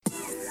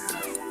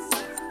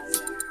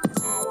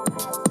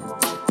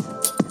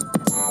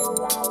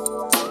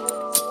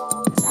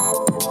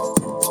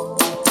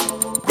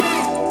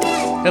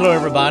Hello,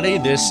 everybody.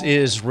 This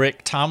is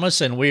Rick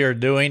Thomas, and we are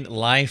doing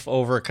Life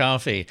Over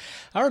Coffee.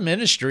 Our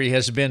ministry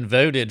has been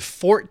voted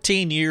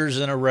 14 years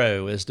in a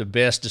row as the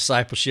best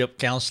discipleship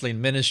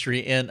counseling ministry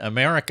in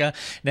America.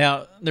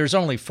 Now, there's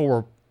only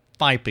five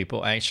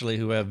people actually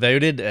who have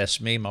voted.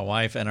 That's me, my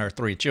wife, and our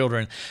three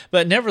children.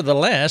 But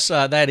nevertheless,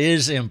 that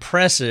is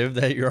impressive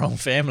that your own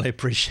family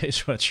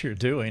appreciates what you're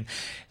doing.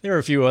 There are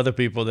a few other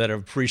people that have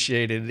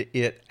appreciated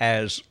it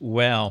as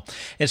well.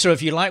 And so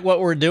if you like what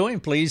we're doing,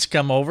 please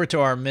come over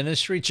to our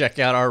ministry. Check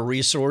out our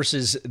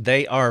resources.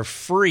 They are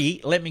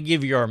free. Let me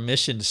give you our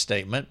mission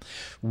statement.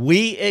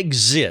 We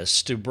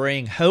exist to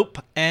bring hope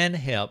and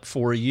help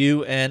for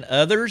you and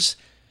others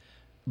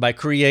by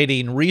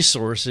creating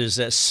resources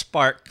that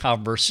spark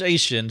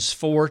conversations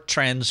for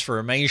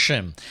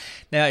transformation.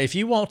 Now, if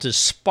you want to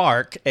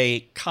spark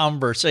a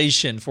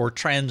conversation for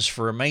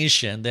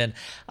transformation, then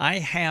I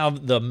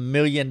have the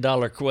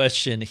million-dollar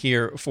question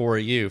here for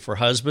you. For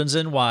husbands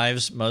and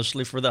wives,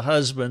 mostly for the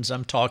husbands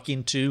I'm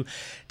talking to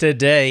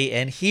today.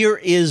 And here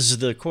is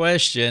the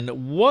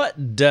question: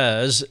 what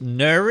does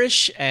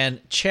nourish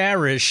and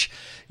cherish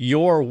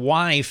your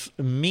wife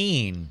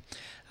mean?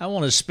 I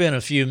want to spend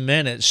a few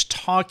minutes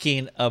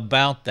talking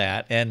about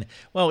that. And,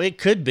 well, it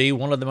could be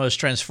one of the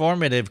most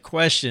transformative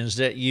questions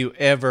that you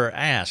ever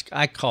ask.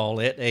 I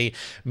call it a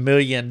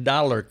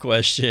million-dollar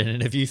question.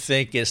 And if you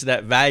think it's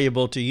that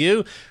valuable to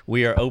you,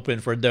 we are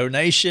open for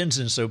donations.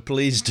 And so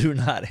please do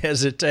not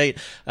hesitate.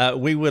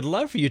 We would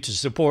love for you to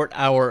support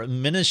our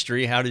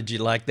ministry. How did you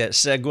like that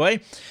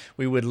segue?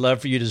 We would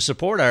love for you to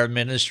support our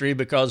ministry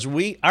because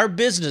our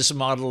business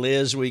model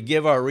is we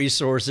give our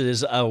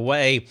resources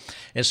away.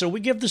 And so we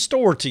give the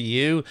store to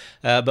you,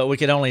 but we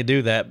can only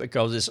do that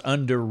because it's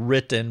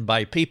underwritten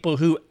by people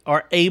who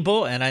are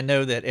able, and I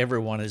know that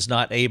everyone is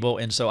not able,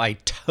 and so I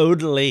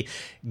totally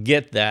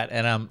get that,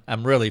 and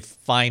I'm really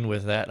fine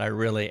with that. I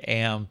really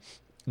am.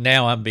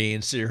 Now I'm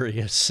being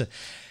serious.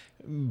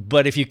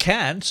 But if you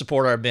can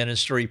support our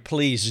ministry,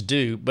 please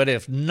do. But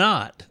if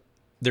not,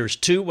 there's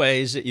two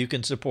ways that you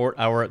can support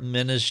our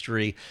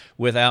ministry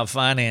without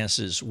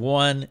finances.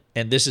 One,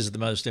 and this is the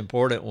most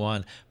important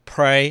one,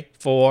 pray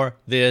for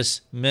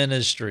this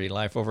ministry,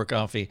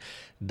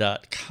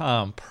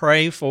 lifeovercoffee.com.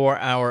 Pray for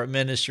our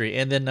ministry.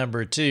 And then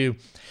number two,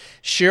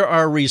 share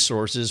our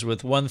resources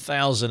with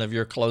 1,000 of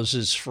your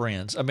closest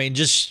friends. I mean,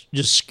 just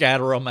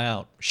scatter them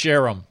out,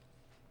 share them.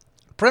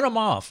 Print them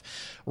off.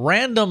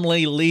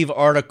 Randomly leave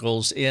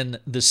articles in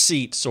the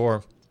seats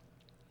or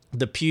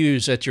the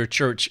pews at your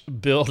church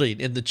building,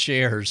 in the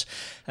chairs.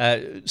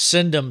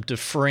 Send them to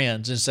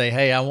friends and say,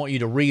 hey, I want you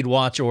to read,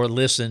 watch, or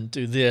listen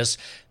to this.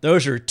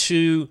 Those are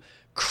two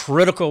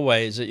critical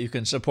ways that you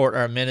can support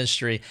our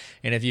ministry.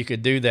 And if you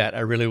could do that, I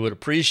really would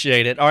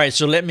appreciate it. All right,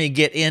 so let me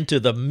get into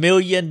the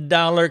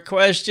million-dollar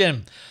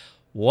question.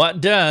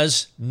 What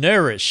does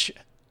nourish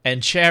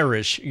and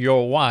cherish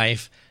your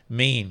wife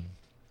mean?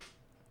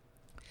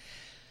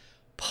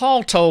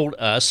 Paul told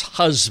us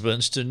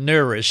husbands to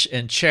nourish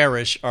and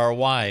cherish our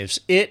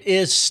wives. It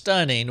is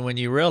stunning when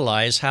you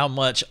realize how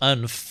much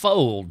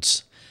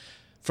unfolds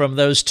from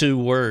those two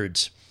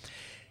words.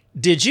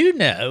 Did you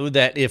know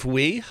that if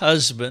we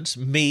husbands,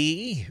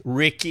 me,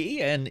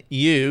 Ricky, and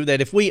you,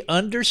 that if we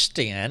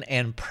understand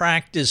and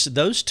practice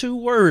those two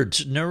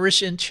words,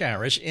 nourish and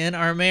cherish, in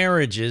our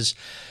marriages,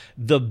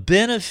 the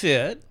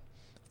benefit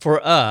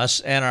for us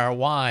and our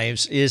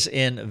wives is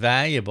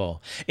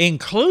invaluable,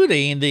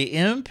 including the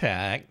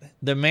impact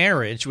the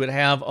marriage would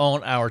have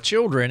on our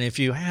children if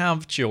you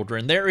have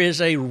children. There is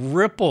a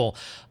ripple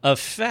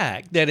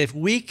effect that if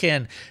we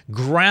can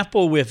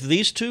grapple with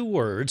these two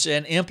words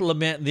and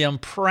implement them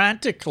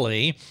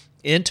practically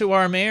into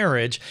our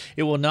marriage,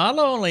 it will not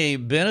only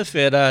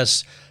benefit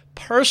us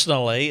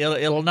personally,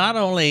 it'll not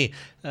only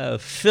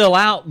fill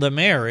out the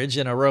marriage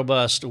in a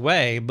robust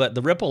way, but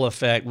the ripple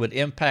effect would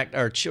impact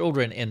our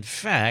children. In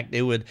fact,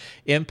 it would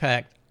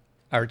impact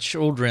our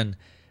children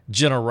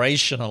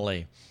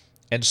generationally.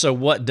 And so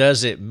what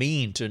does it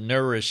mean to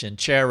nourish and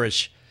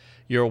cherish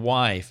your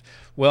wife?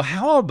 Well,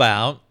 how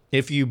about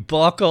if you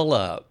buckle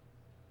up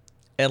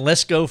and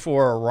let's go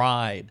for a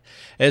ride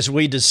as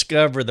we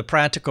discover the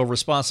practical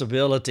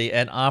responsibility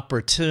and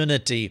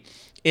opportunity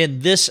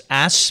in this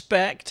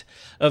aspect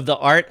of the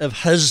art of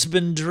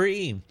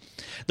husbandry.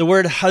 The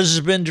word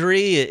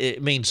husbandry,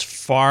 it means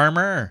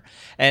farmer,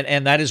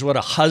 and that is what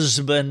a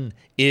husband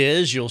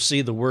is. You'll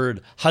see the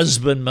word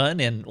husbandman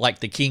in like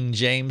the King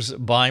James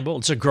Bible.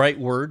 It's a great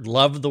word.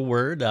 Love the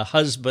word, a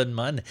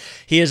husbandman.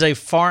 He is a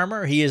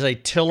farmer. He is a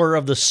tiller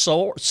of the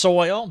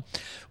soil.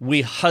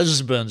 We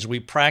husbands, we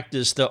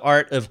practice the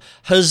art of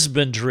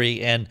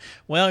husbandry. And,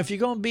 well, if you're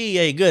going to be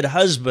a good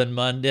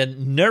husbandman,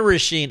 then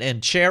nourishing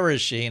and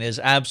cherishing is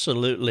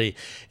absolutely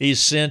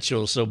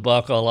essential. So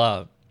buckle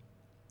up.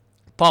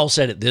 Paul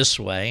said it this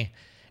way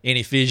in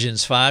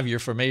Ephesians 5. You're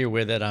familiar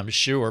with it, I'm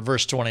sure.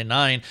 Verse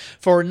 29,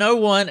 for no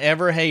one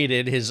ever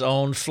hated his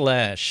own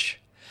flesh,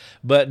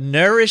 but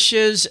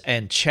nourishes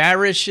and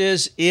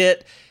cherishes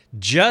it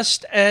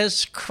just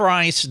as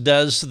Christ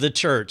does the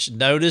church.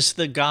 Notice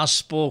the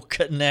gospel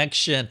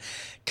connection.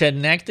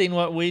 connecting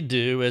what we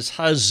do as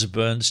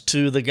husbands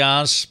to the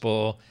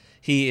gospel.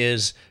 He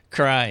is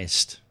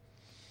Christ.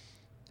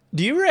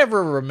 Do you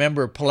ever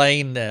remember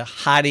playing the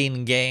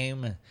hiding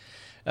game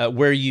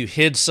where you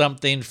hid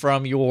something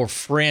from your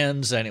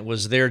friends and it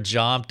was their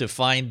job to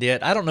find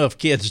it? I don't know if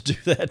kids do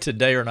that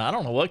today or not. I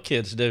don't know what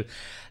kids do.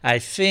 I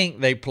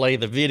think they play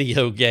the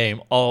video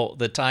game all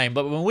the time.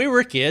 But when we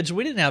were kids,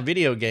 we didn't have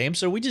video games,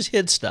 so we just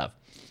hid stuff.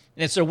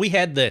 And so we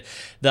had the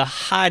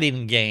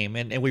hiding game,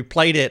 and we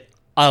played it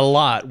a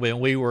lot when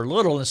we were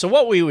little. And so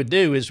what we would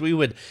do is we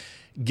would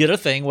get a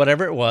thing,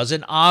 whatever it was,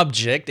 an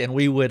object, and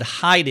we would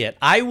hide it.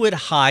 I would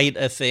hide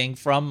a thing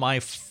from my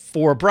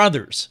 4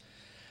 brothers,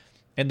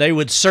 and they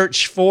would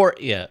search for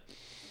it.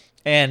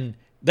 And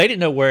they didn't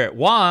know where it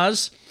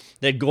was.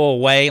 They'd go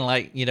away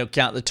and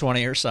count the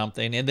 20 or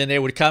something, and then they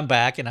would come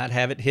back, and I'd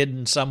have it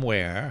hidden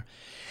somewhere.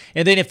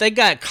 And then if they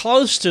got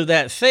close to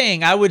that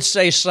thing, I would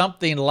say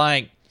something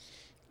like,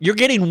 "You're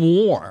getting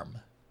warm,"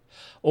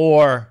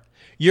 or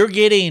 "You're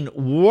getting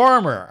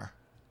warmer,"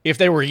 if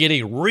they were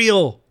getting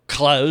real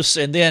close,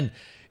 and then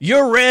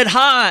 "You're red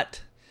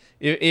hot,"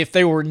 if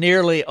they were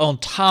nearly on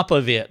top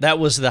of it. That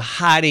was the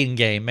hiding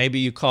game. Maybe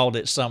you called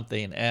it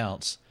something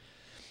else.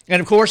 And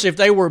of course, if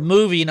they were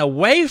moving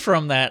away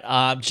from that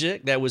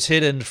object that was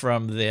hidden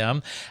from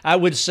them, I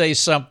would say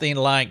something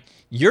like,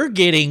 "You're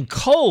getting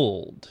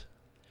cold,"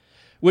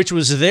 which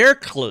was their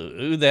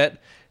clue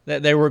that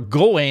they were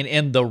going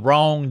in the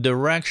wrong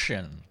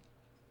direction.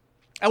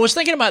 I was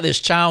thinking about this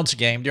child's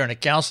game during a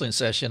counseling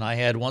session I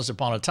had once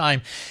upon a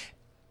time,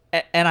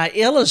 and I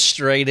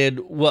illustrated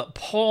what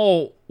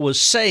Paul was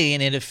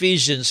saying in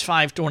Ephesians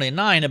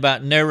 5:29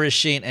 about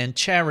nourishing and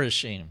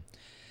cherishing.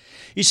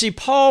 You see,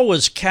 Paul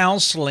was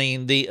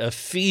counseling the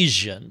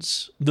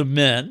Ephesians, the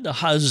men, the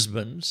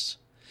husbands,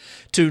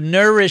 to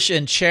nourish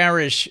and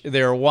cherish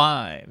their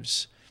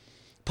wives.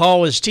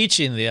 Paul was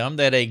teaching them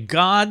that a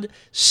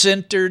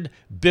God-centered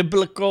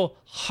biblical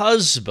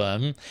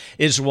husband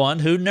is one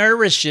who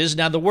nourishes.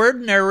 Now, the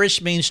word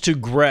nourish means to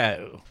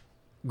grow.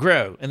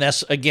 And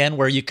that's, again,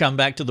 where you come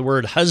back to the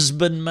word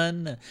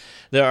husbandman,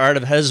 the art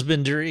of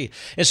husbandry.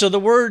 And so the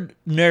word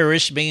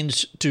nourish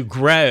means to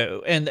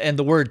grow, and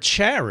the word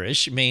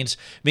cherish means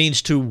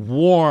to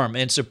warm.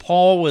 And so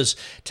Paul was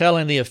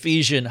telling the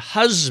Ephesian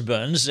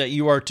husbands that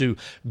you are to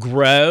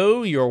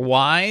grow your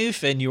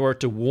wife and you are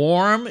to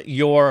warm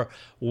your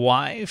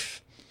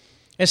wife.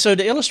 And so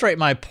to illustrate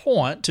my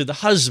point to the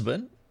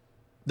husband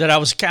that I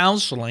was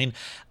counseling,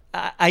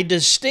 I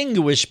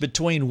distinguish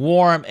between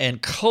warm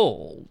and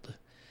cold,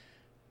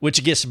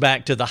 which gets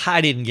back to the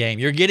hiding game.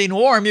 You're getting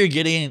warm, you're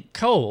getting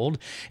cold.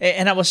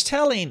 And I was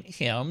telling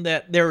him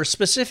that there are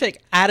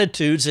specific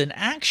attitudes and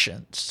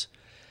actions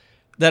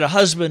that a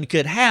husband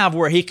could have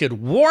where he could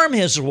warm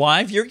his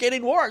wife. You're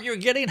getting warm, you're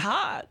getting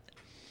hot.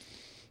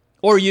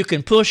 Or you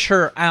can push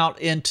her out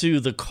into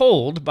the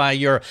cold by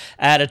your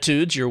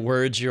attitudes, your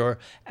words, your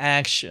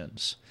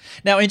actions.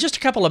 Now, in just a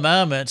couple of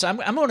moments, I'm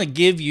going to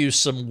give you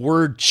some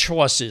word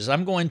choices.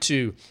 I'm going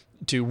to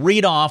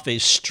read off a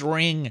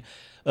string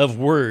of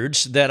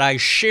words that I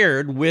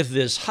shared with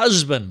this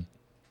husband,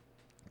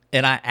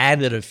 and I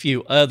added a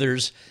few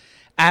others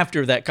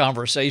after that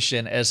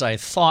conversation as I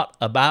thought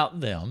about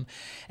them.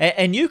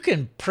 And you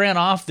can print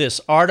off this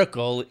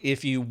article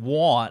if you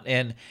want,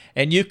 and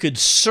you could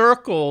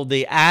circle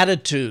the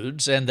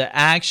attitudes and the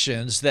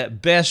actions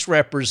that best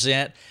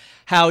represent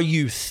how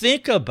you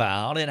think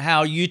about and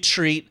how you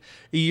treat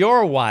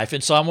your wife.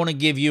 And so I'm going to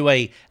give you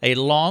a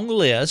long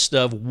list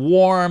of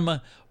warm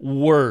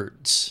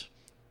words.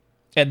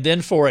 And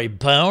then for a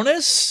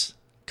bonus,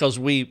 because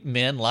we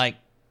men like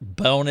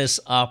bonus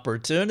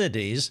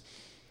opportunities,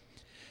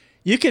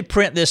 you could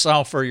print this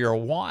off for your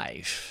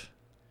wife.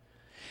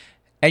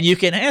 And you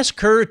can ask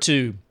her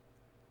to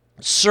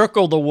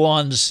circle the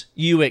ones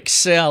you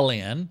excel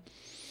in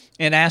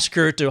and ask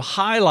her to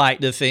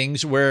highlight the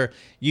things where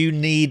you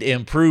need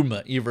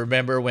improvement. You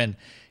remember when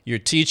your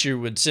teacher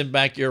would send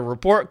back your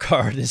report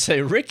card and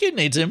say, "Ricky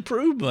needs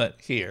improvement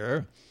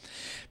here."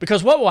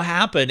 Because what will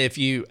happen if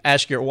you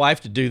ask your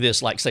wife to do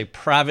this, like, say,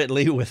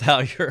 privately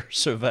without your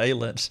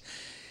surveillance?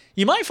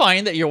 You might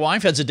find that your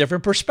wife has a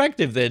different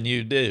perspective than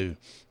you do.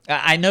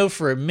 I know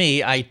for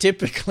me, I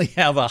typically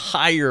have a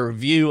higher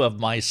view of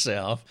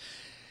myself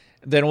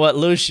than what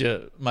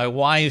Lucia, my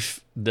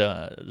wife,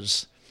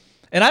 does.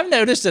 And I've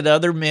noticed that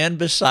other men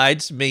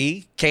besides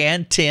me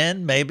can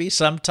tend, maybe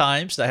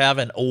sometimes, to have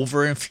an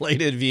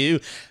overinflated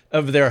view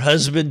of their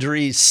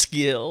husbandry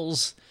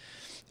skills.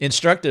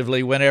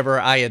 Instructively, whenever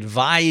I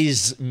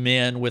advise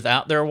men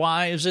without their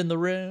wives in the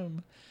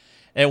room,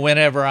 and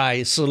whenever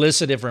I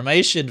solicit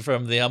information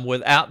from them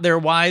without their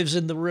wives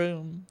in the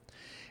room,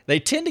 they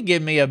tend to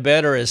give me a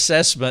better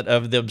assessment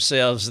of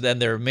themselves than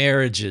their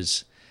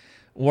marriages.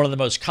 One of the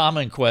most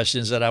common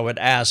questions that I would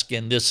ask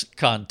in this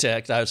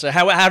context, I would say,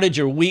 how did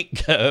your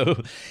week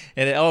go?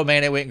 And, "Oh,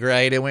 man, it went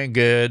great. It went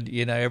good.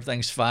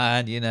 Everything's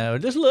fine.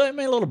 Just a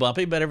little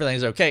bumpy, but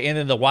everything's okay." And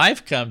then the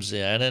wife comes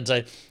in and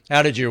say,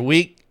 "How did your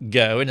week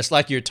go?" And it's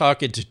like you're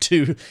talking to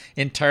two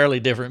entirely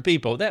different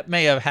people. That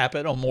may have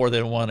happened on more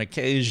than one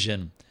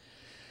occasion.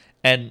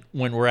 And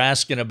when we're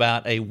asking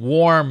about a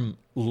warm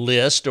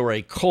list or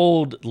a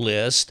cold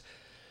list,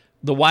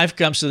 the wife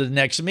comes to the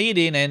next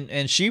meeting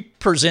and she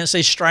presents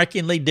a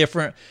strikingly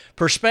different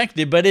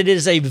perspective, but it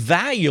is a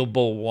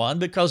valuable one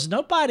because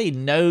nobody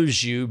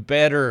knows you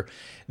better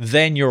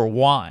than your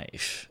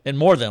wife. And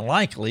more than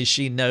likely,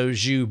 she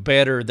knows you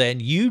better than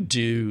you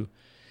do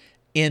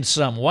in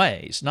some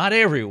ways. Not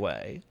every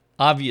way,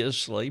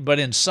 obviously, but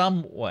in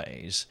some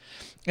ways.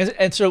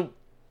 And so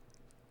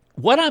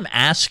what I'm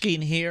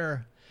asking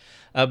here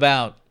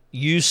about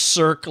you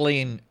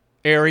circling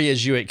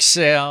areas you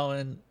excel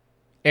in,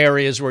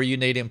 areas where you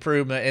need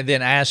improvement, and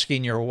then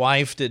asking your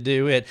wife to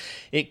do it,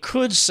 it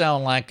could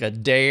sound like a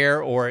dare,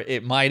 or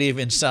it might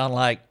even sound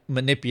like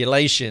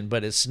manipulation,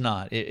 but it's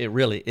not. It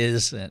really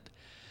isn't.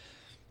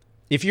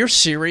 If you're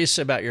serious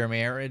about your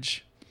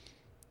marriage,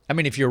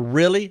 if you're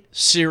really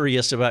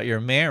serious about your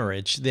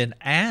marriage, then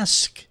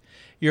ask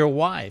your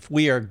wife.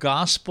 We are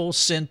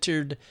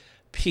gospel-centered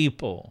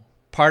people.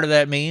 Part of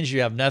that means you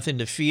have nothing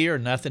to fear,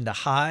 nothing to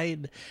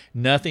hide,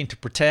 nothing to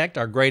protect.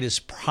 Our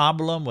greatest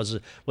problem was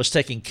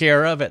taken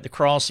care of at the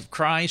cross of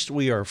Christ.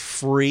 We are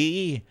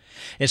free.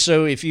 And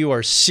so if you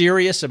are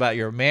serious about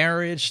your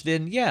marriage,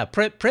 then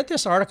print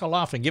this article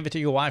off and give it to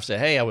your wife. Say,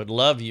 hey, I would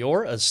love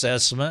your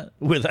assessment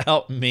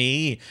without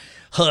me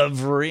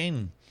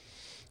hovering.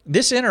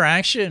 This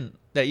interaction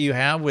that you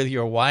have with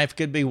your wife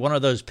could be one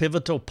of those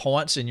pivotal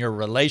points in your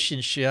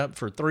relationship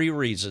for 3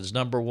 reasons.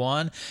 Number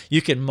 1,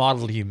 you can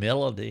model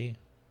humility.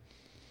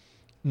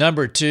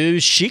 Number 2,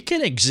 she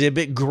can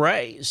exhibit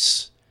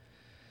grace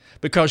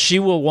because she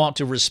will want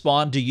to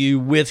respond to you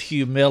with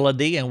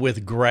humility and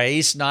with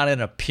grace, not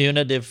in a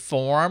punitive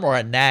form or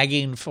a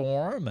nagging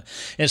form.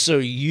 And so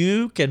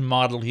you can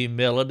model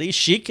humility.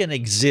 She can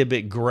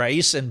exhibit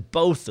grace, and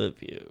both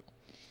of you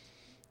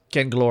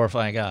can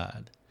glorify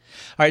God.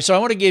 All right, so I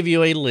want to give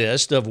you a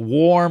list of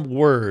warm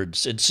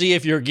words and see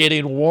if you're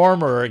getting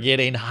warmer or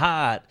getting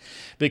hot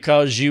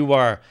because you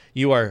are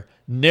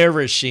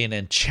nourishing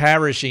and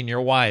cherishing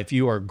your wife.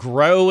 You are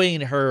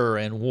growing her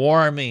and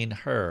warming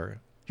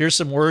her. Here's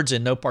some words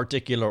in no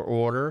particular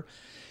order.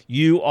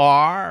 You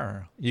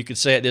could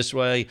say it this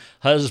way,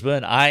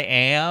 husband, I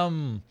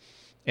am,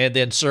 and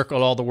then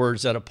circle all the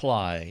words that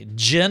apply.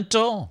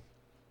 Gentle,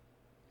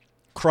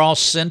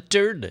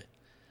 cross-centered,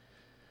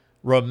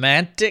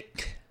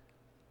 romantic,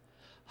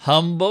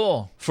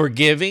 humble,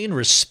 forgiving,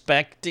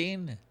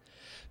 respecting,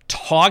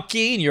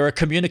 talking, you're a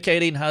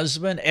communicating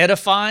husband,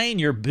 edifying,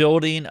 you're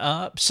building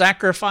up,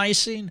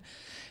 sacrificing,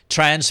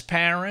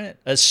 transparent,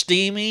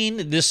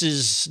 esteeming. This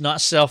is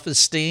not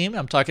self-esteem.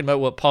 I'm talking about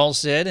what Paul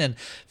said in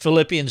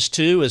Philippians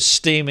 2,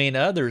 esteeming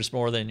others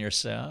more than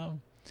yourself.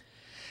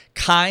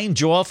 Kind,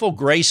 joyful,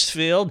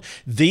 grace-filled.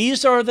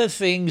 These are the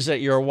things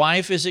that your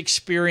wife is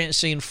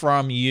experiencing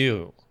from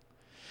you.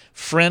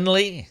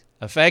 Friendly,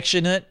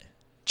 affectionate,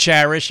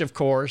 cherish, of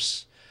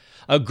course,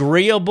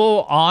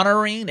 agreeable,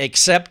 honoring,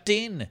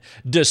 accepting,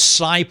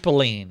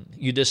 discipling.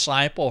 You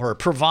disciple her.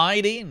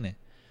 Providing.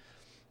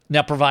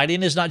 Now,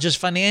 providing is not just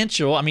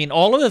financial.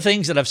 All of the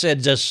things that I've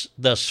said just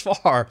thus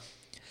far,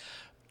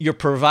 you're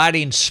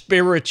providing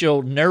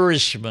spiritual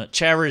nourishment,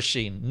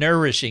 cherishing,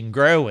 nourishing,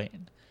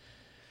 growing.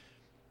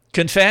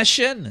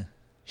 Confession,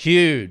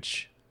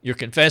 huge. You're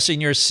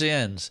confessing your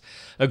sins,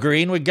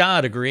 agreeing with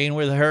God, agreeing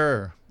with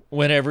her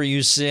whenever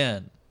you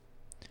sin.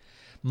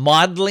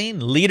 Modeling,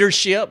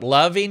 leadership,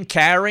 loving,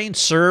 caring,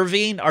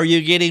 serving. Are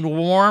you getting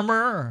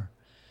warmer?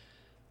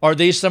 Are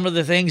these some of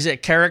the things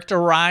that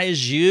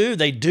characterize you?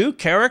 They do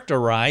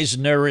characterize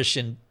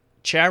nourishing,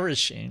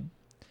 cherishing.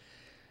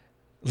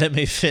 Let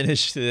me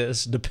finish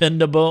this.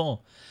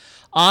 Dependable,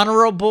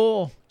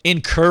 honorable,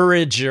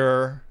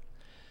 encourager,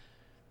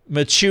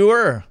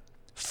 mature,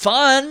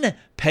 fun,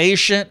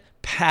 patient,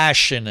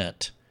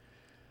 passionate.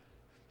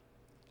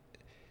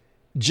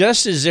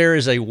 Just as there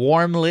is a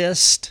warm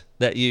list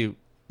that you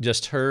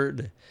just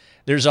heard,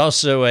 there's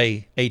also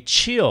a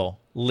chill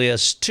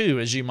list too,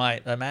 as you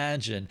might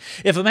imagine.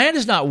 If a man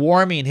is not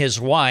warming his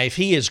wife,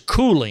 he is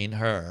cooling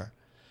her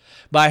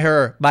by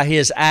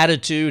his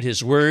attitude,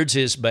 his words,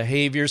 his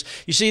behaviors.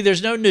 You see,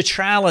 there's no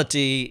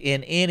neutrality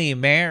in any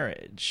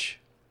marriage.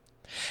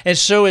 And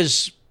so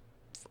as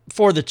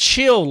for the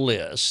chill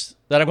list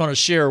that I'm going to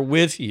share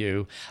with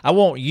you, I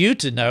want you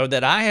to know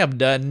that I have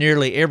done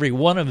nearly every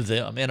one of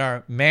them in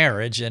our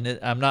marriage, and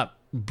I'm not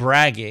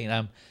bragging.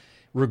 I'm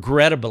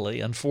regrettably,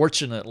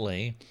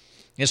 unfortunately.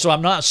 And so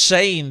I'm not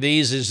saying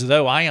these as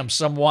though I am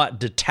somewhat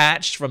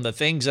detached from the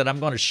things that I'm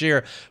going to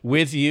share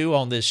with you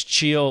on this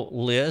chill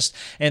list.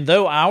 And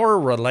though our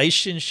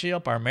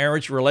relationship, our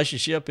marriage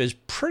relationship, is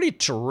pretty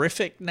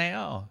terrific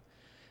now,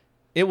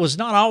 it was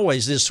not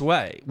always this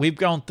way. We've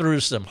gone through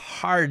some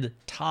hard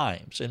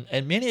times,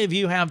 and many of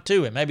you have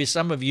too, and maybe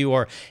some of you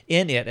are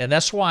in it. And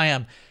that's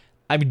why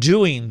I'm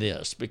doing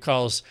this,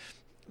 because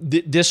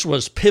this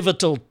was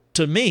pivotal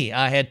to me.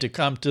 I had to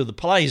come to the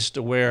place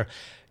to where,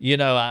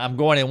 I'm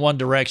going in one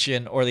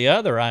direction or the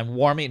other. I'm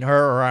warming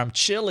her or I'm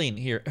chilling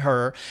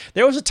her.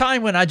 There was a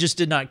time when I just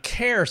did not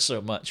care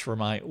so much for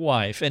my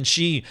wife, and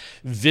she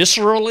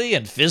viscerally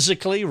and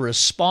physically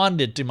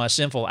responded to my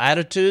sinful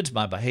attitudes,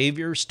 my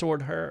behaviors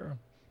toward her.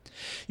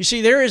 You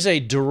see, there is a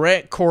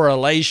direct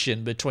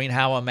correlation between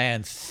how a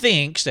man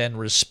thinks and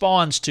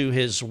responds to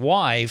his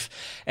wife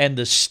and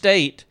the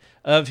state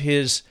of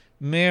his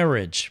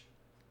marriage.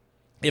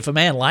 If a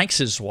man likes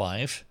his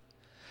wife,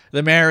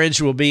 the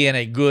marriage will be in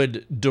a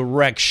good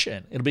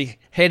direction. It'll be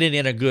headed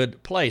in a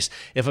good place.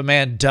 If a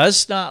man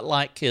does not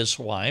like his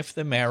wife,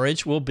 the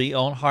marriage will be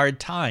on hard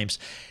times.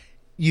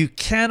 You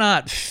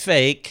cannot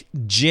fake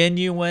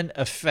genuine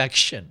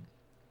affection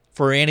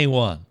for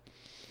anyone.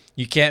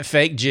 You can't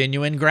fake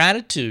genuine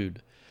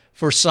gratitude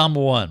for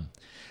someone.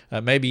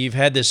 Maybe you've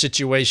had this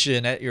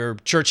situation at your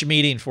church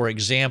meeting, for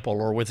example,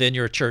 or within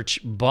your church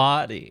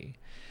body,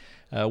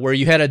 where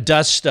you had a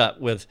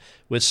dust-up with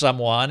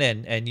someone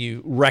and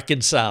you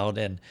reconciled.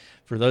 And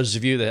for those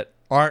of you that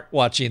aren't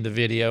watching the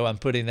video, I'm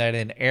putting that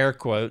in air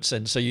quotes.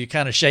 And so you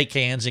kind of shake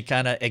hands and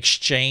kind of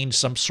exchange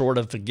some sort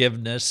of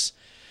forgiveness.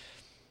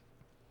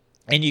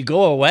 And you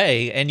go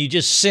away and you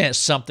just sense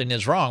something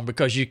is wrong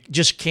because you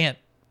just can't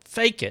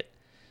fake it.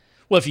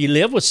 Well, if you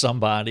live with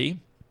somebody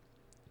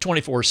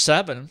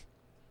 24/7,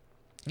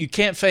 you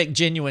can't fake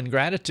genuine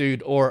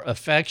gratitude or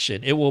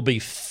affection. It will be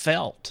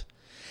felt.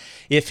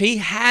 If he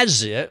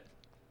has it,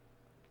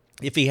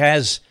 if he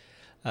has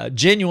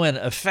genuine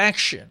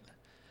affection,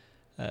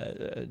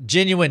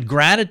 genuine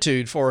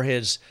gratitude for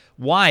his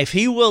wife,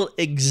 he will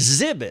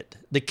exhibit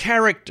the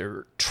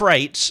character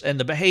traits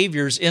and the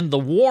behaviors in the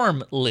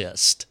warm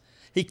list.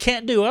 He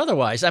can't do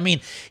otherwise. I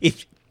mean,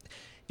 if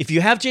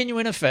you have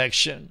genuine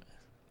affection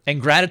and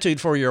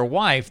gratitude for your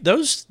wife,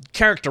 those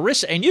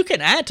characteristics, and you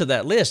can add to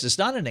that list. It's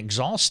not an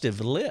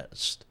exhaustive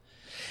list.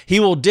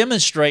 He will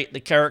demonstrate the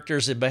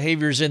characters and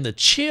behaviors in the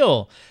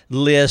chill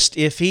list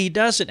if he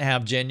doesn't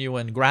have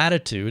genuine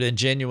gratitude and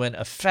genuine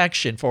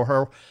affection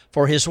for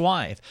his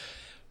wife.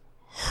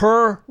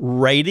 Her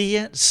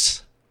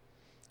radiance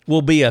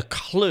will be a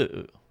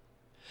clue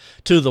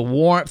to the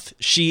warmth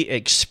she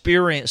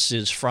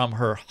experiences from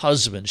her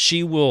husband.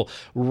 She will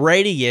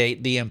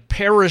radiate the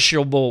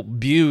imperishable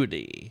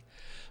beauty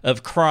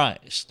of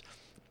Christ.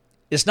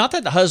 It's not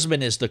that the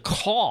husband is the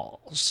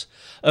cause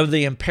of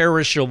the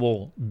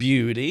imperishable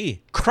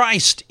beauty.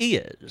 Christ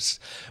is.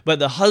 But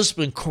the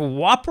husband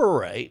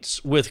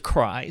cooperates with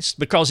Christ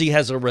because he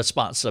has a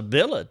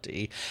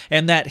responsibility.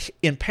 And that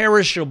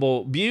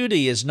imperishable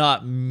beauty is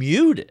not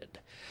muted,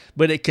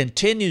 but it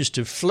continues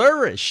to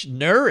flourish,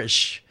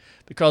 nourish,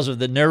 because of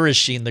the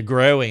nourishing, the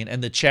growing,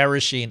 and the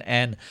cherishing,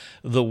 and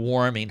the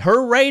warming.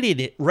 Her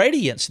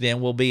radiance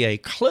then will be a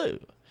clue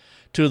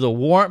to the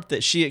warmth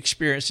that she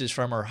experiences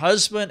from her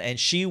husband, and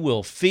she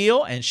will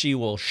feel and she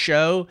will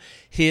show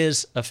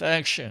his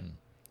affection.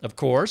 Of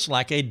course,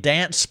 like a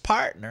dance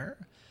partner,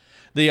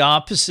 the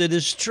opposite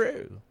is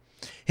true.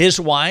 His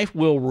wife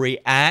will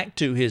react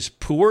to his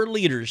poor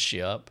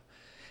leadership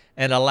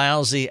and a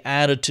lousy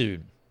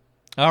attitude.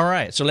 All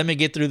right, so let me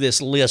get through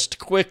this list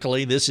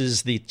quickly. This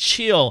is the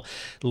chill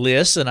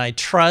list, and I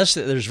trust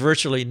that there's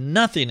virtually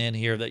nothing in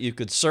here that you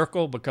could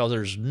circle because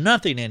there's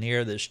nothing in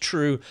here that's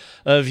true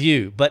of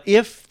you. But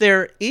if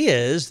there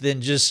is, then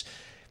just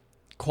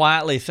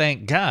quietly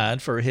thank God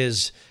for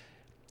his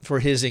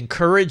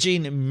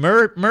encouraging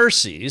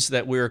mercies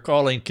that we're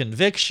calling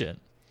conviction,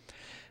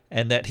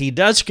 and that he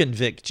does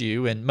convict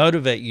you and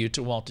motivate you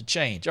to want to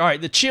change. All right,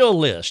 the chill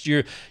list.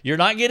 You're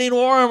not getting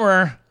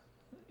warmer.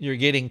 You're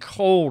getting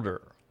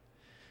colder.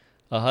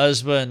 A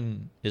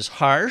husband is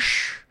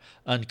harsh,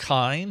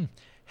 unkind,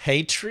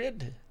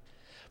 hatred,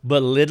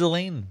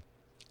 belittling,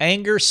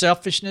 anger,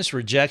 selfishness,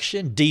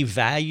 rejection,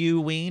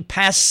 devaluing,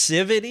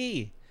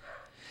 passivity,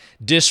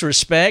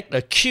 disrespect,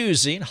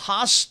 accusing,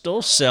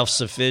 hostile,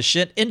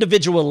 self-sufficient,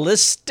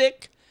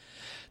 individualistic.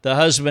 The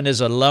husband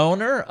is a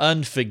loner,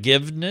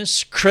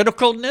 unforgiveness,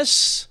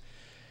 criticalness,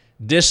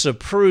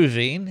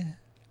 disapproving,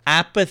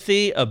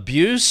 apathy,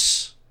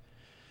 abuse,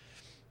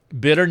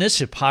 bitterness,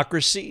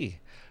 hypocrisy,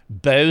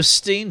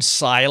 boasting,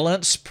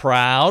 silence,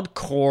 proud,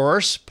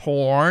 coarse,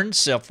 porn,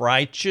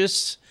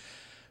 self-righteous,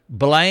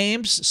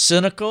 blames,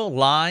 cynical,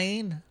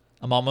 lying,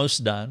 I'm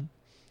almost done,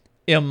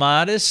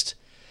 immodest,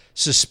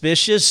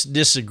 suspicious,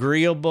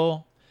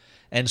 disagreeable,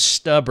 and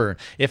stubborn.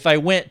 If I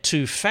went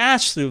too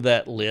fast through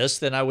that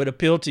list, then I would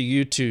appeal to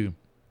you to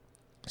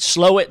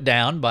slow it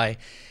down by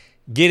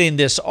getting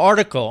this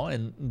article,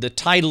 and the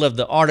title of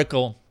the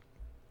article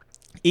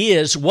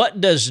is,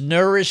 What Does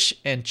Nourish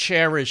and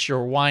Cherish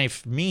Your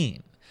Wife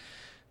Mean?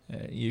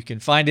 You can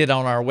find it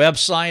on our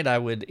website. I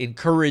would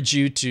encourage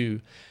you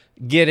to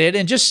get it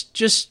and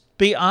just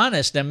be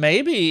honest. And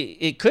maybe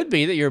it could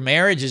be that your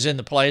marriage is in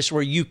the place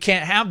where you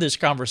can't have this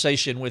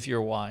conversation with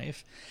your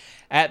wife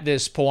at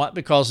this point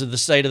because of the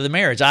state of the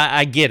marriage.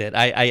 I get it.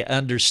 I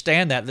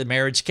understand that the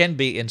marriage can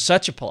be in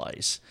such a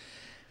place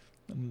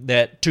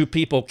that two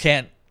people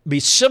can't be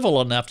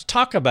civil enough to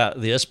talk about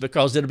this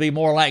because it'll be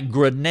more like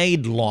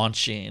grenade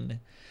launching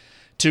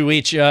to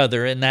each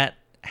other, and that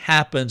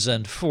happens,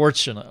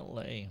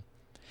 unfortunately.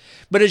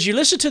 But as you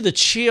listen to the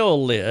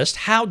chill list,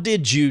 how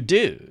did you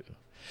do?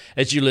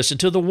 As you listen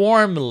to the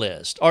warm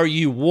list, are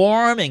you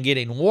warm and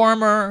getting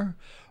warmer,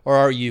 or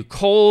are you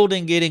cold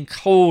and getting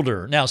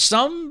colder? Now,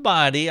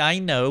 somebody I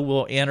know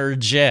will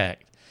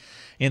interject,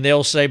 and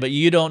they'll say, but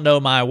you don't know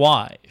my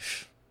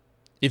wife.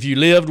 If you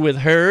lived with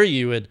her,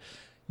 you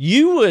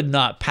would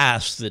not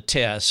pass the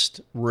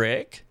test,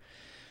 Rick.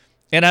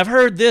 And I've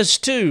heard this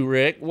too,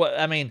 Rick.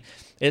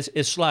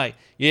 It's like,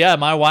 yeah,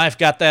 my wife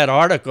got that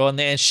article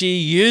and she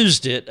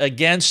used it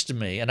against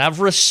me. And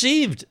I've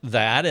received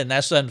that, and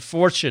that's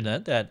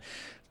unfortunate that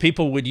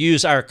people would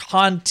use our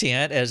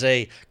content as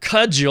a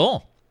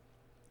cudgel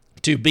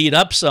to beat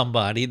up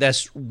somebody.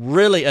 That's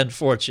really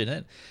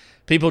unfortunate.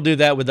 People do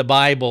that with the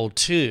Bible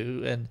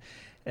too,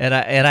 and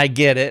I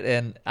get it,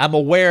 and I'm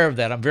aware of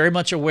that. I'm very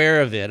much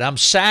aware of it. I'm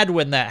sad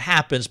when that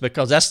happens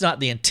because that's not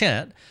the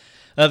intent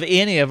of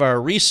any of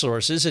our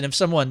resources, and if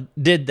someone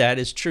did that,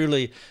 it's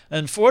truly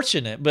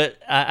unfortunate. But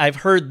I've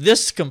heard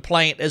this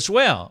complaint as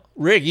well.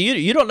 Rick,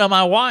 you don't know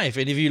my wife,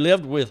 and if you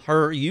lived with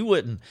her, you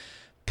wouldn't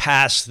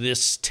pass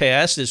this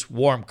test, this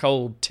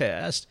warm-cold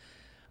test.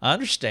 I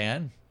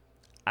understand.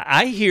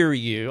 I hear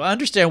you. I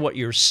understand what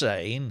you're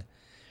saying.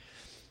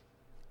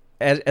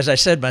 As I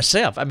said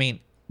myself,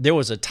 there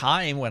was a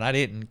time when I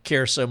didn't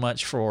care so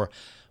much for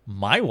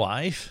my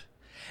wife,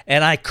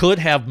 and I could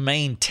have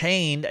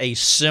maintained a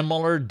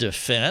similar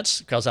defense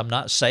because I'm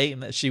not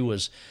saying that she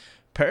was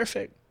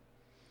perfect.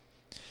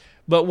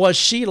 But was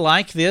she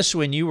like this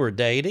when you were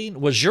dating?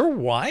 Was your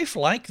wife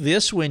like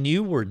this when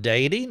you were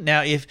dating?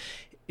 Now, if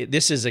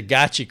this is a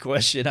gotcha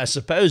question, I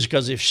suppose,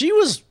 because if she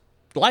was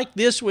like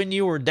this when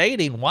you were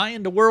dating, why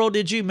in the world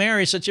did you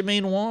marry such a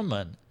mean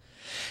woman?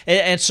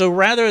 And so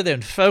rather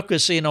than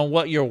focusing on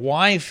what your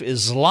wife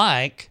is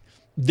like,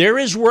 there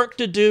is work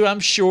to do, I'm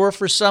sure,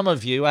 for some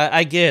of you.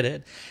 I get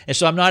it. And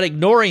so I'm not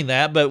ignoring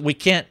that, but we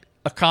can't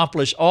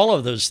accomplish all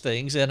of those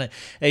things in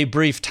a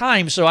brief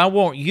time. So I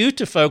want you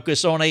to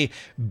focus on a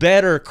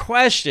better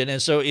question.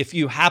 And so if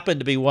you happen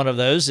to be one of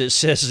those that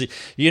says,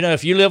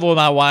 if you live with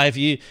my wife,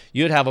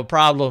 you'd have a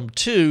problem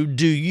too.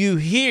 Do you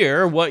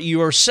hear what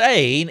you are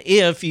saying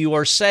if you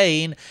are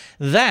saying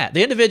that?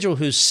 The individual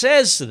who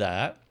says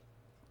that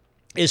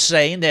is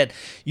saying that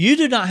you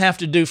do not have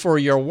to do for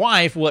your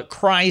wife what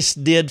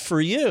Christ did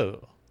for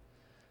you,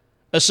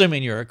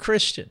 assuming you're a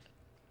Christian.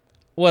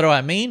 What do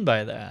I mean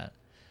by that?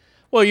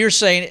 Well, you're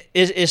saying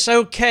it's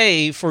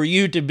okay for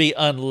you to be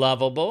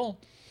unlovable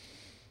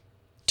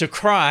to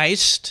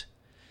Christ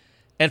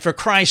and for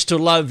Christ to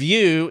love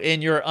you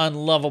in your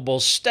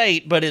unlovable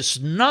state, but it's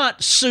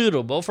not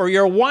suitable for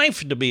your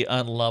wife to be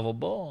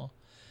unlovable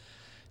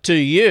to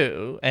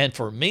you and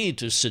for me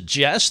to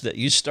suggest that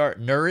you start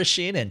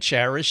nourishing and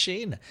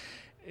cherishing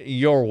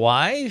your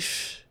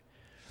wife.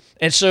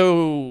 And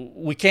so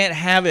we can't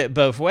have it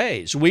both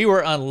ways. We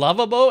were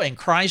unlovable and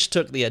Christ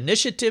took the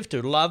initiative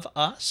to love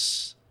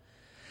us.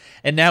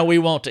 And now we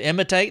want to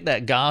imitate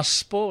that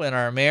gospel in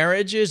our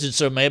marriages. And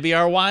so maybe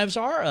our wives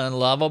are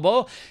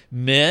unlovable.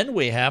 Men,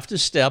 we have to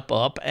step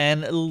up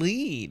and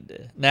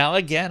lead. Now,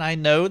 again, I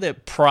know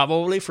that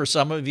probably for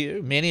some of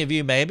you, many of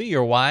you maybe,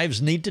 your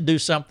wives need to do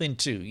something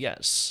too.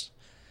 Yes.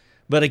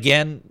 But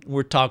again,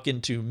 we're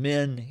talking to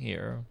men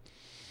here.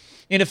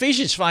 In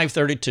Ephesians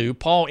 5:32,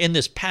 Paul, in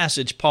this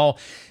passage, Paul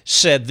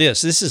said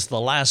this. This is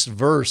the last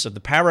verse of the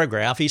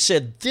paragraph. He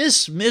said,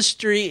 "This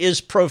mystery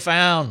is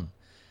profound.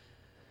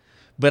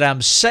 But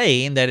I'm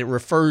saying that it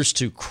refers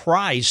to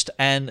Christ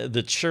and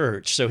the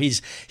church." So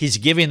he's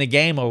giving the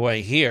game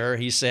away here.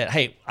 He said,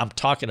 "Hey, I'm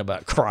talking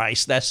about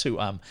Christ. That's who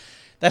I'm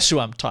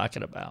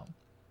talking about."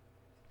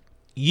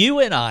 You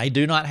and I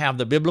do not have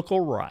the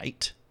biblical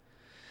right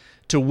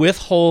to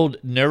withhold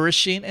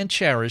nourishing and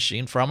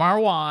cherishing from our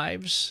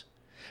wives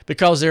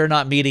because they're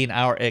not meeting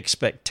our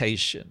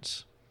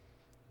expectations.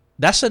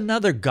 That's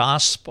another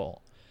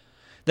gospel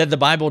that the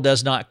Bible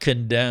does not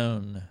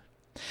condone.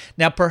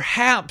 Now,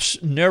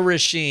 perhaps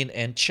nourishing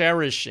and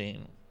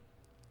cherishing,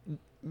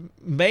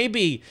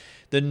 maybe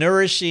the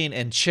nourishing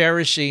and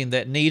cherishing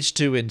that needs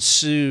to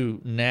ensue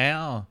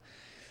now,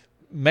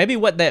 maybe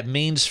what that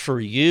means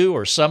for you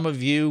or some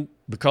of you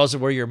because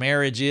of where your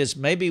marriage is,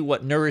 maybe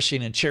what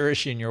nourishing and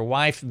cherishing your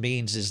wife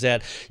means is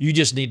that you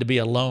just need to be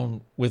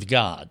alone with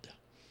God.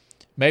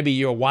 Maybe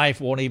your wife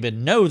won't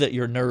even know that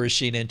you're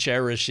nourishing and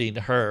cherishing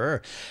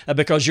her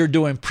because you're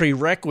doing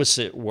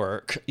prerequisite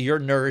work. Your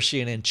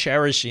nourishing and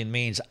cherishing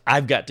means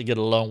I've got to get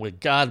along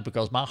with God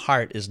because my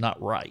heart is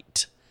not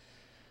right.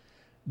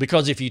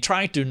 Because if you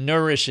try to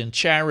nourish and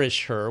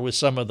cherish her with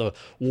some of the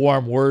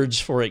warm words,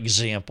 for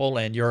example,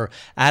 and your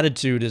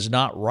attitude is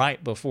not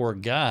right before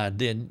God,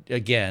 then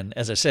again,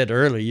 as I said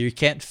earlier, you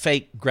can't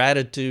fake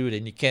gratitude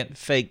and you can't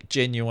fake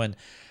genuine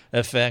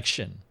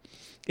affection.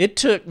 It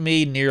took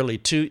me nearly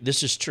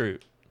this is true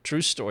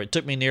story. It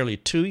took me nearly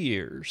 2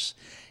 years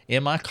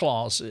in my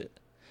closet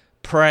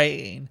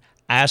praying,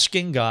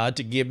 asking God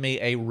to give me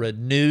a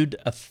renewed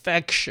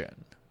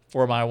affection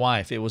for my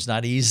wife. It was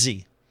not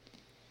easy.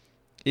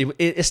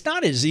 It's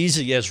not as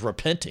easy as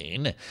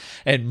repenting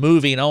and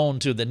moving on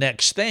to the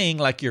next thing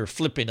like you're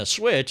flipping a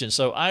switch. And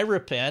so I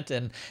repent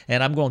and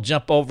I'm going to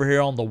jump over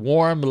here on the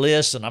warm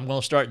list and I'm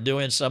going to start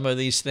doing some of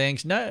these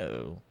things.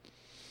 No.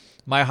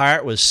 My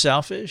heart was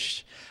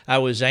selfish. I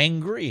was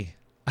angry.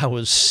 I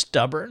was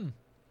stubborn.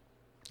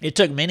 It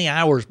took many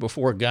hours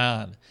before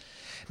God.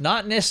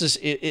 Not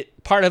necessarily,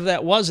 part of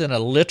that wasn't a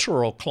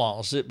literal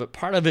closet, but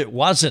part of it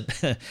wasn't.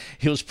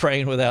 He was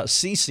praying without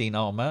ceasing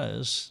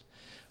almost.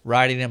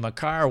 Riding in my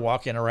car,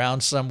 walking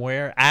around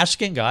somewhere,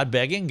 asking God,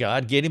 begging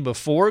God, getting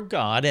before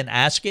God and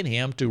asking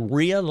Him to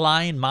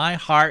realign my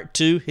heart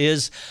to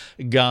His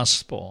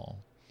gospel.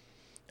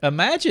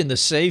 Imagine the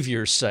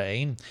Savior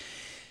saying,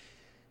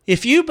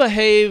 if you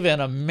behave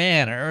in a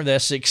manner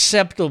that's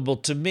acceptable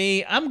to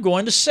me, I'm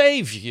going to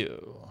save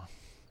you.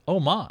 Oh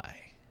my.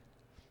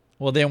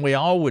 Well, then we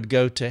all would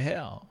go to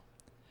hell.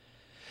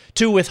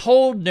 To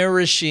withhold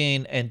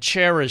nourishing and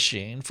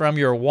cherishing from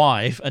your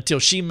wife until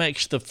she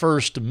makes the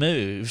first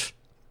move,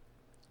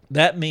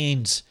 that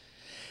means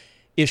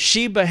if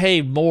she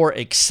behaved more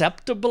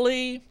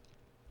acceptably,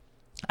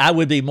 I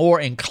would be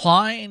more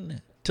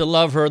inclined to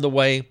love her the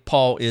way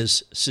Paul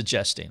is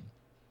suggesting.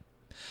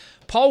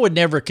 Paul would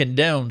never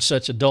condone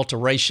such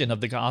adulteration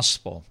of the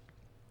gospel.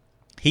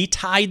 He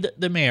tied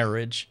the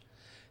marriage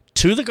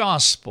to the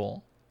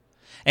gospel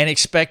and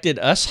expected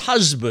us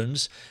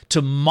husbands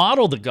to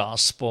model the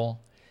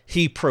gospel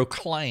he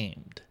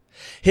proclaimed.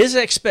 His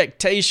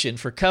expectation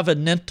for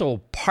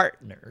covenantal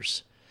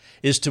partners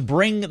is to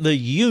bring the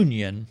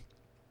union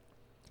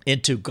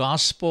into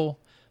gospel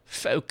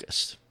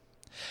focus.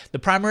 The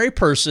primary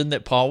person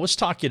that Paul was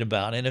talking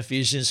about in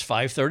Ephesians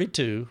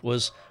 5:32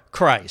 was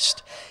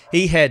Christ.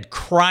 He had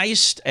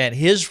Christ and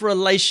his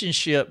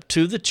relationship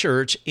to the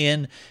church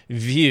in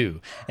view.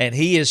 And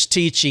he is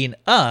teaching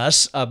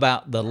us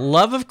about the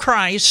love of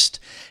Christ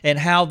and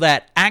how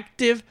that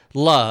active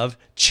love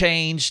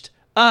changed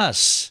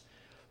us.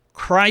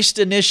 Christ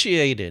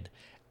initiated,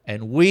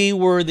 and we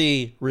were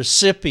the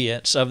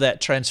recipients of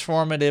that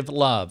transformative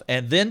love.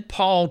 And then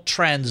Paul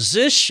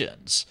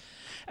transitions,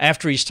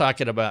 after he's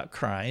talking about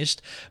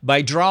Christ,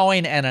 by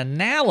drawing an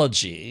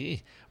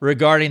analogy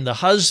regarding the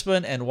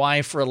husband and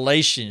wife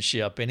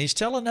relationship. And he's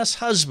telling us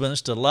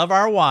husbands to love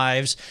our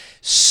wives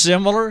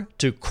similar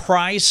to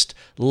Christ's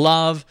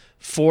love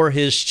for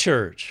his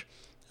church.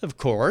 Of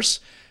course,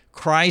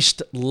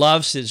 Christ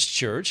loves his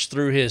church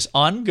through his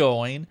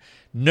ongoing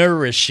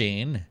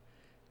nourishing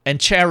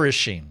and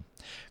cherishing.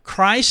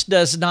 Christ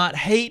does not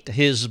hate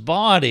his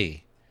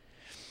body.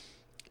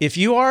 If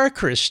you are a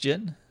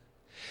Christian,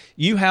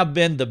 you have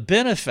been the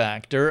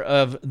benefactor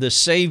of the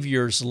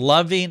Savior's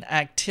loving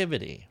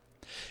activity.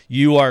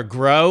 You are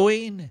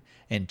growing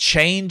and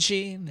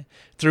changing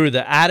through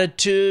the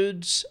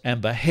attitudes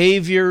and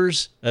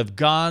behaviors of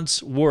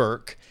God's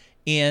work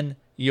in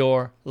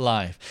your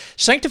life.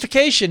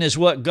 Sanctification is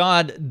what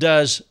God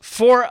does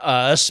for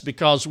us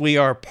because we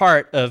are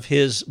part of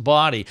His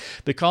body.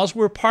 Because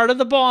we're part of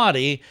the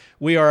body,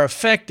 we are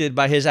affected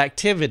by His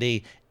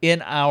activity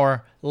in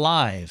our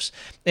lives.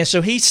 And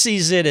so He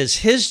sees it as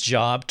His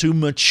job to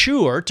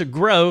mature, to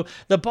grow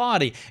the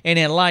body. And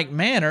in like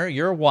manner,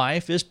 your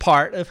wife is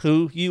part of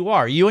who you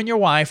are. You and your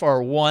wife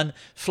are one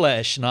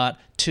flesh, not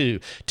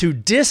two. To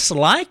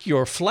dislike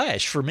your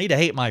flesh, for me to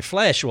hate my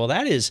flesh, well,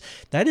 that is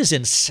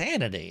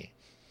insanity.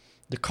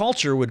 The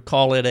culture would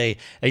call it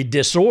a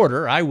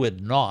disorder. I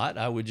would not.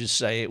 I would just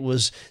say it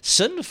was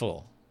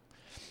sinful.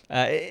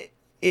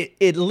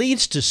 It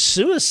leads to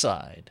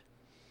suicide.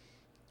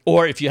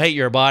 Or if you hate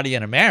your body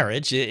in a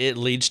marriage, it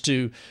leads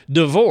to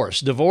divorce.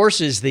 Divorce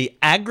is the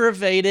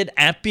aggravated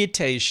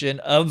amputation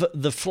of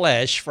the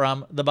flesh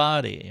from the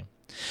body.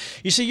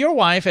 You see, your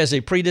wife has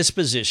a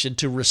predisposition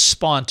to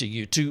respond to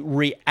you, to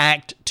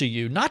react to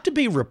you, not to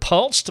be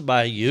repulsed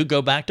by you.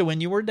 Go back to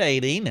when you were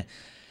dating.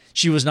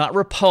 She was not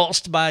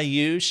repulsed by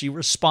you. She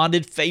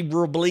responded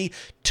favorably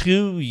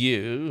to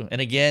you.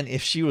 And again,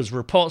 if she was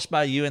repulsed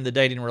by you in the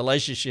dating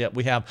relationship,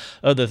 we have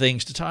other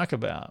things to talk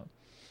about.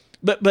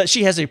 But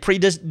she has a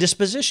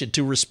predisposition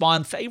to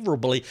respond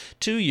favorably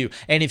to you.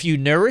 And if you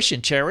nourish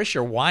and cherish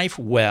your wife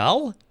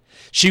well,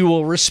 she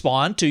will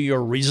respond to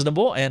your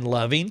reasonable and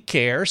loving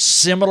care,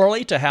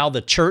 similarly to how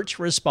the church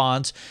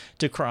responds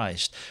to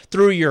Christ.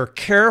 Through your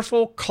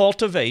careful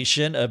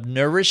cultivation of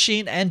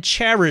nourishing and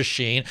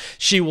cherishing,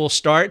 she will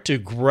start to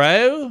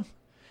grow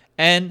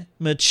and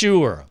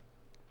mature.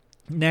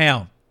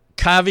 Now,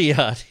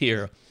 caveat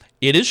here,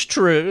 it is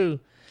true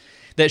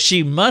that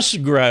she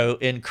must grow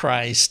in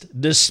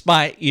Christ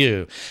despite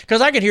you.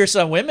 Because I can hear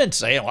some women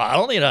say, well, I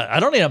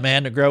don't need a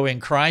man to grow in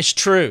Christ.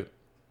 True.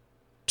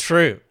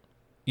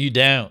 You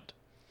don't.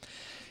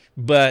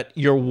 But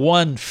you're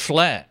one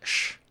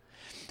flesh.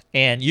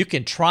 And you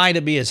can try to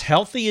be as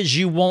healthy as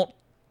you want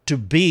to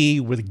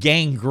be with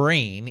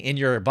gangrene in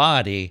your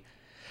body,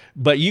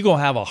 but you're going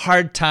to have a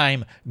hard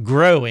time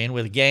growing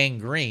with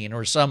gangrene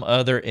or some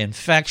other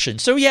infection.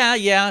 So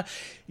yeah,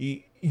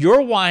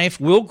 your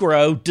wife will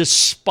grow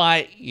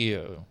despite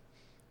you.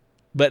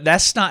 But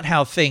that's not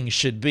how things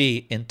should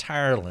be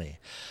entirely.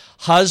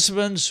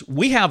 Husbands,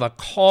 we have a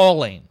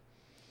calling,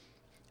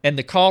 and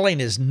the calling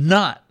is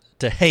not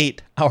to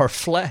hate our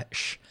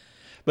flesh,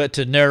 but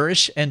to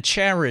nourish and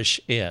cherish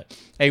it.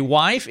 A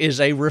wife is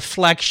a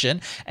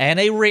reflection and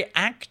a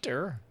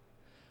reactor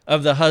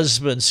of the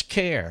husband's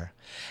care.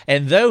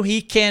 And though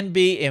he can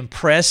be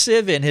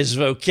impressive in his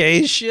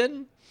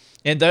vocation,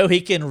 and though he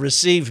can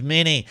receive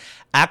many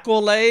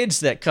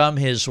accolades that come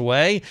his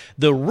way,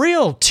 the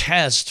real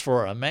test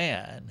for a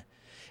man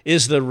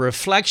is the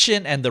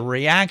reflection and the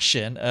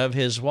reaction of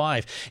his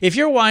wife. If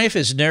your wife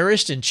is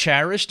nourished and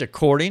cherished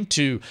according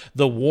to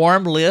the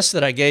warm list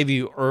that I gave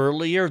you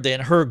earlier, then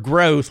her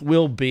growth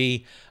will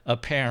be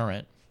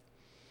apparent.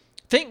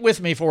 Think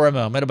with me for a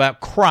moment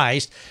about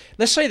Christ.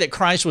 Let's say that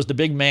Christ was the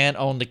big man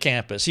on the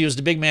campus. He was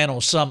the big man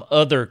on some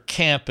other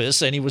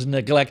campus, and he was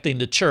neglecting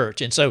the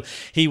church. And so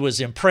he was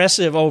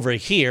impressive over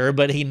here,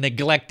 but he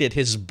neglected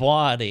his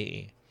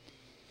body.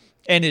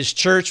 And his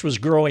church was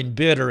growing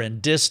bitter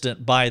and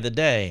distant by the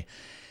day.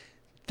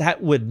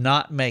 That would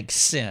not make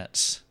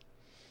sense.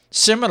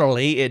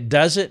 Similarly, it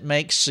doesn't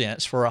make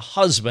sense for a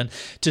husband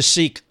to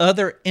seek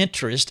other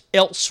interest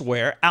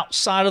elsewhere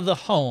outside of the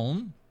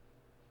home.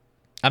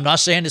 I'm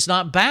not saying it's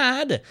not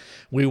bad.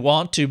 We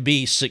want to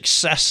be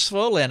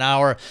successful in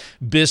our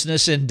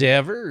business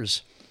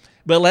endeavors.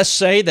 But let's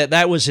say that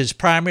that was his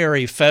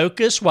primary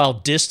focus while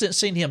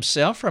distancing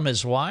himself from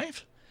his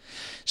wife.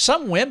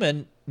 Some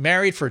women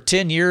married for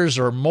 10 years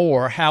or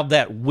more have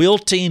that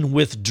wilting,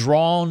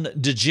 withdrawn,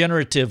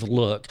 degenerative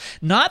look.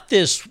 Not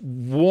this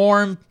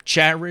warm,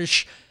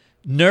 cherish,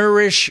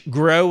 nourish,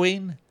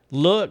 growing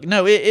look.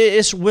 No,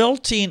 it's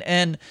wilting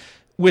and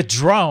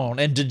withdrawn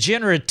and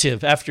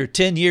degenerative after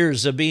 10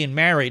 years of being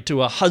married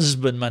to a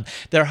husbandman.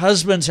 Their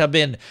husbands have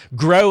been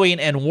growing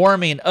and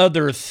warming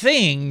other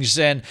things,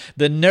 and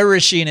the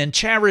nourishing and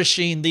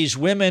cherishing these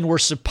women were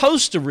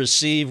supposed to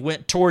receive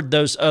went toward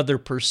those other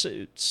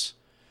pursuits.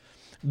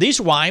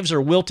 These wives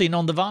are wilting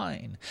on the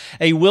vine,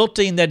 a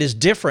wilting that is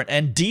different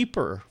and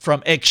deeper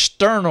from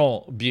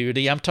external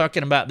beauty. I'm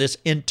talking about this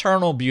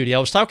internal beauty. I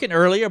was talking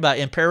earlier about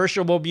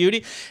imperishable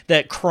beauty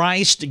that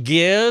Christ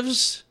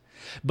gives,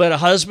 but a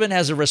husband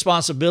has a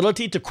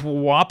responsibility to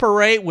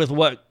cooperate with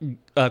what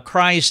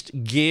Christ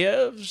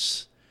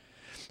gives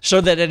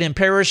so that an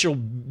imperishable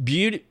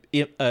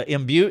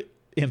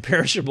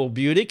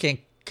beauty can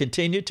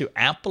continue to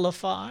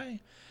amplify.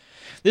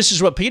 This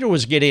is what Peter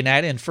was getting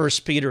at in 1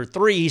 Peter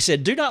 3. He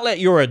said, "Do not let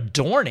your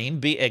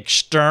adorning be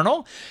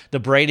external, the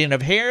braiding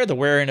of hair, the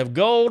wearing of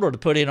gold, or the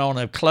putting on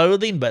of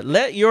clothing, but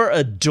let your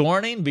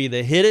adorning be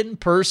the hidden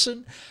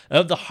person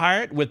of the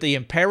heart with the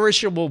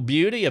imperishable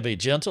beauty of a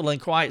gentle and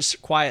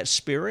quiet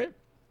spirit,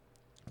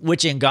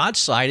 which in God's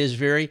sight is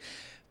very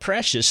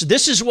precious."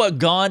 This is what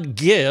God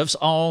gives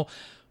all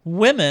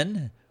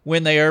women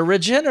when they are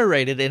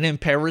regenerated, an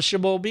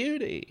imperishable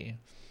beauty.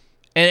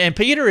 And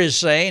Peter is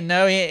saying,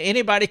 no,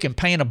 anybody can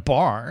paint a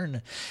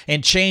barn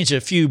and change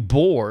a few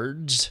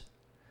boards,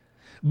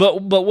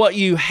 but what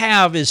you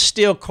have is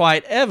still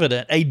quite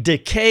evident, a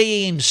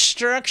decaying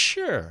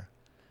structure.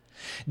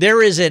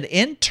 There is an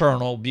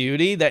internal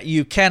beauty that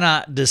you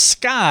cannot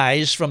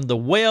disguise from the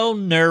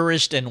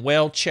well-nourished and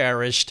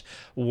well-cherished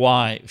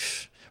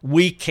wife.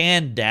 We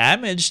can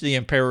damage the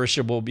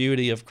imperishable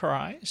beauty of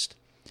Christ.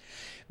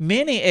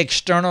 Many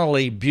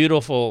externally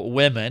beautiful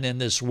women in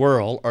this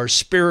world are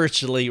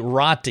spiritually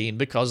rotting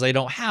because they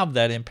don't have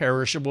that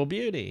imperishable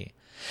beauty.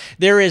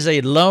 There is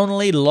a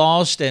lonely,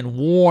 lost, and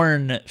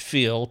worn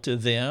feel to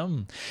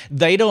them.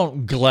 They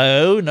don't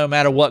glow no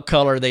matter what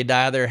color they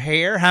dye their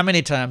hair, how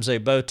many times they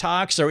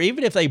Botox, or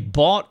even if they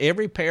bought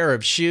every pair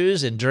of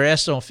shoes and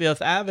dress on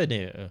Fifth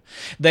Avenue.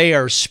 They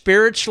are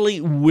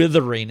spiritually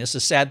withering. It's a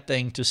sad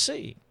thing to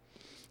see.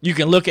 You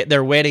can look at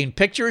their wedding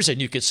pictures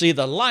and you can see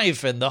the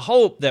life and the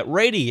hope that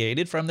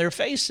radiated from their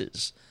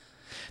faces.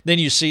 Then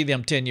you see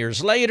them 10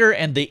 years later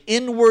and the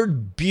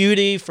inward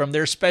beauty from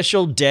their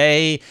special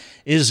day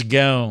is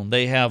gone.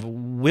 They have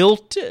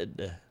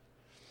wilted.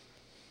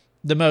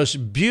 The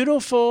most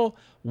beautiful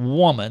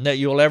woman that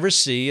you'll ever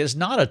see is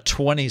not a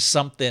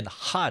 20-something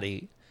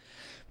hottie,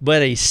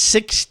 but a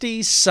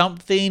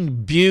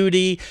 60-something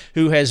beauty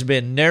who has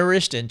been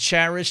nourished and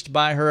cherished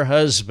by her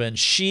husband.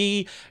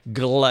 She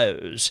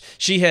glows.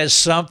 She has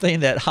something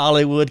that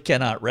Hollywood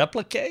cannot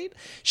replicate.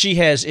 She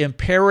has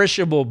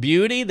imperishable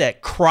beauty that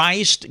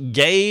Christ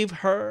gave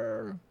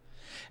her.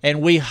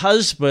 And we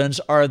husbands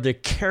are the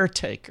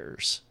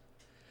caretakers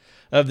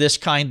of this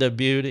kind of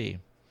beauty.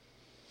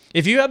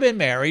 If you have been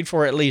married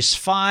for at least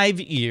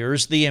 5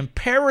 years, the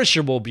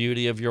imperishable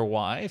beauty of your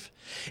wife,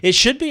 it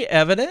should be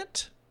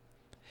evident,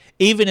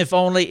 even if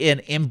only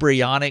in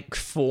embryonic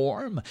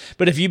form.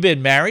 But if you've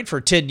been married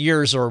for 10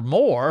 years or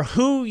more,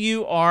 who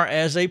you are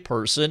as a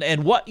person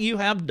and what you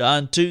have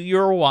done to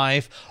your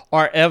wife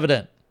are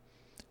evident,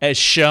 as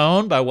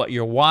shown by what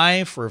your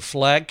wife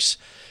reflects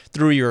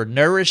through your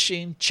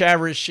nourishing,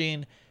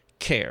 cherishing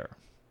care.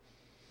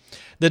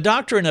 The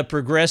doctrine of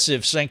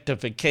progressive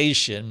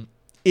sanctification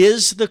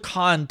is the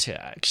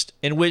context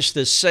in which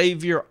the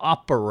Savior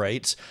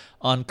operates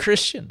on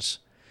Christians.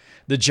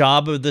 The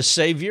job of the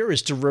Savior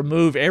is to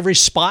remove every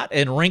spot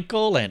and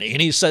wrinkle and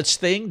any such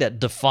thing that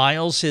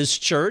defiles his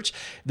church.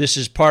 This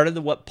is part of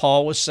what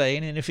Paul was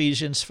saying in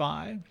Ephesians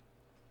 5.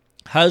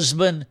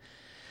 Husband,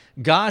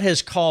 God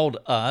has called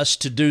us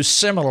to do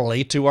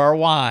similarly to our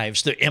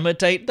wives, to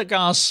imitate the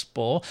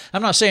gospel.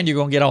 I'm not saying you're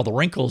going to get all the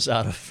wrinkles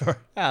out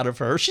of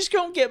her. She's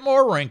going to get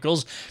more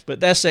wrinkles,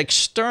 but that's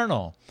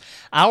external.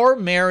 Our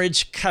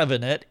marriage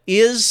covenant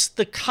is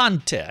the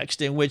context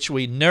in which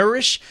we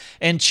nourish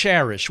and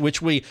cherish,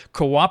 which we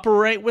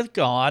cooperate with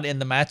God in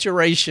the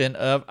maturation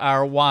of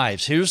our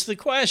wives. Here's the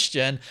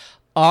question.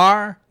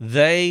 Are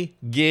they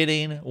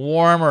getting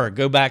warmer?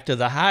 Go back to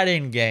the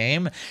hiding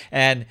game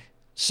and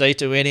say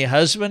to any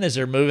husband as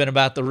they're moving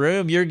about the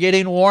room, you're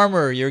getting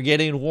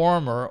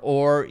warmer,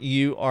 or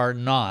you are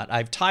not.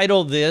 I've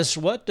titled this,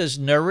 What Does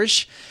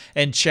Nourish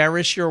and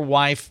Cherish Your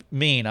Wife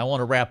Mean? I want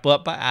to wrap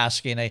up by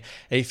asking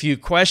a few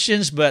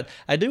questions, but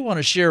I do want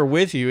to share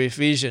with you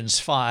Ephesians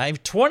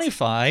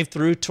 5:25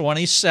 through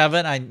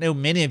 27. I know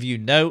many of you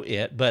know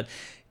it, but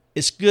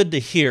it's good to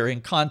hear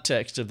in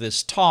context of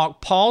this talk.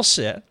 Paul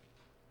said,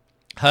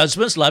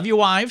 husbands, love your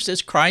wives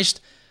as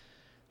Christ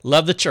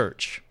loved the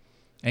church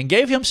and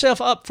gave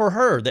himself up for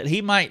her, that he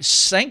might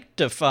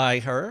sanctify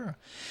her,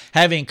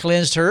 having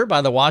cleansed her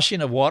by the washing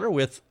of water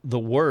with the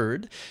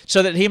word,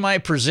 so that he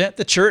might present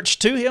the church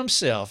to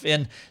himself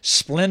in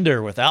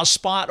splendor, without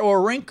spot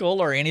or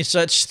wrinkle or any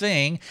such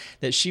thing,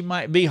 that she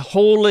might be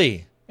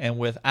holy and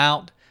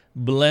without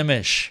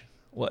blemish.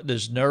 What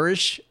does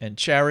nourish and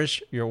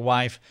cherish your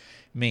wife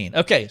mean?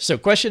 Okay, so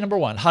question number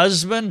 1.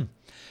 Husband,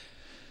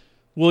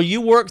 will you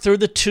work through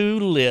the 2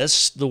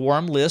 lists, the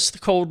warm list, the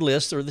cold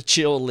list, or the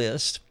chill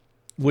list?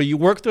 Will you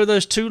work through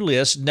those 2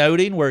 lists,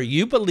 noting where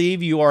you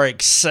believe you are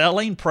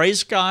excelling?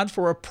 Praise God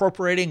for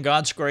appropriating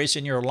God's grace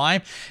in your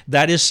life.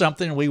 That is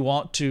something we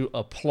want to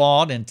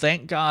applaud and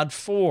thank God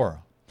for.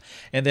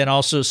 And then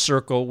also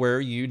circle where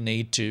you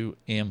need to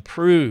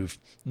improve.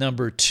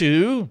 Number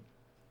 2,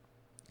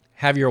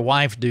 have your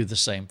wife do the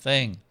same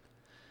thing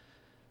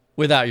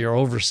without your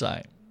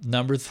oversight.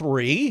 Number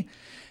 3,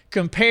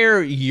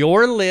 compare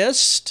your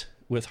list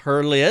with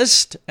her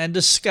list and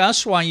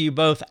discuss why you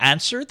both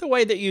answered the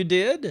way that you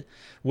did,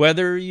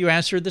 whether you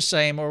answered the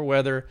same or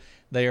whether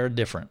they are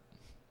different.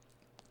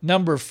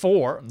 Number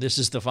 4, this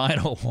is the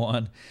final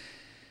one.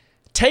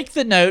 Take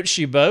the notes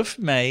you both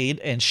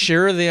made and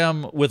share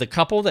them with a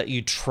couple that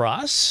you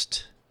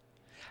trust,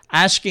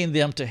 asking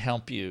them to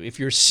help you. If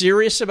you're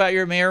serious about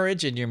your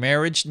marriage and your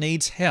marriage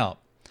needs help,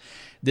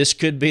 this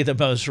could be the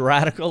most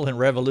radical and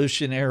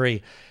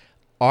revolutionary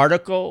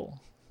article,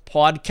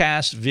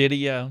 podcast,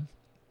 video.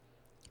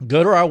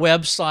 Go to our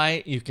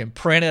website. You can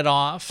print it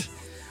off,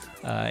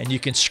 and you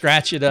can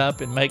scratch it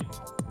up and make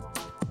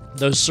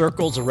those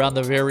circles around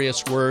the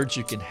various words.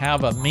 You can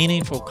have a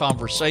meaningful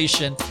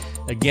conversation.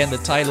 Again, the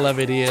title of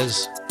it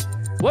is,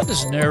 What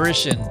Does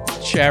Nourish and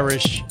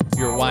Cherish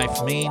Your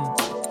Wife Mean?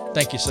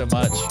 Thank you so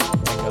much,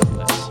 and God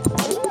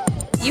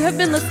bless. You have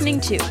been listening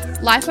to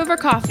Life Over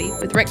Coffee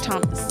with Rick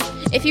Thomas.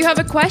 If you have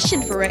a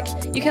question for Rick,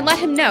 you can let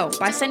him know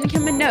by sending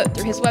him a note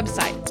through his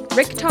website,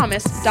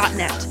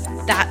 rickthomas.net.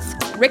 That's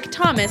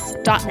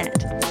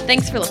rickthomas.net.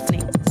 Thanks for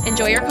listening.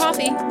 Enjoy your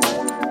coffee.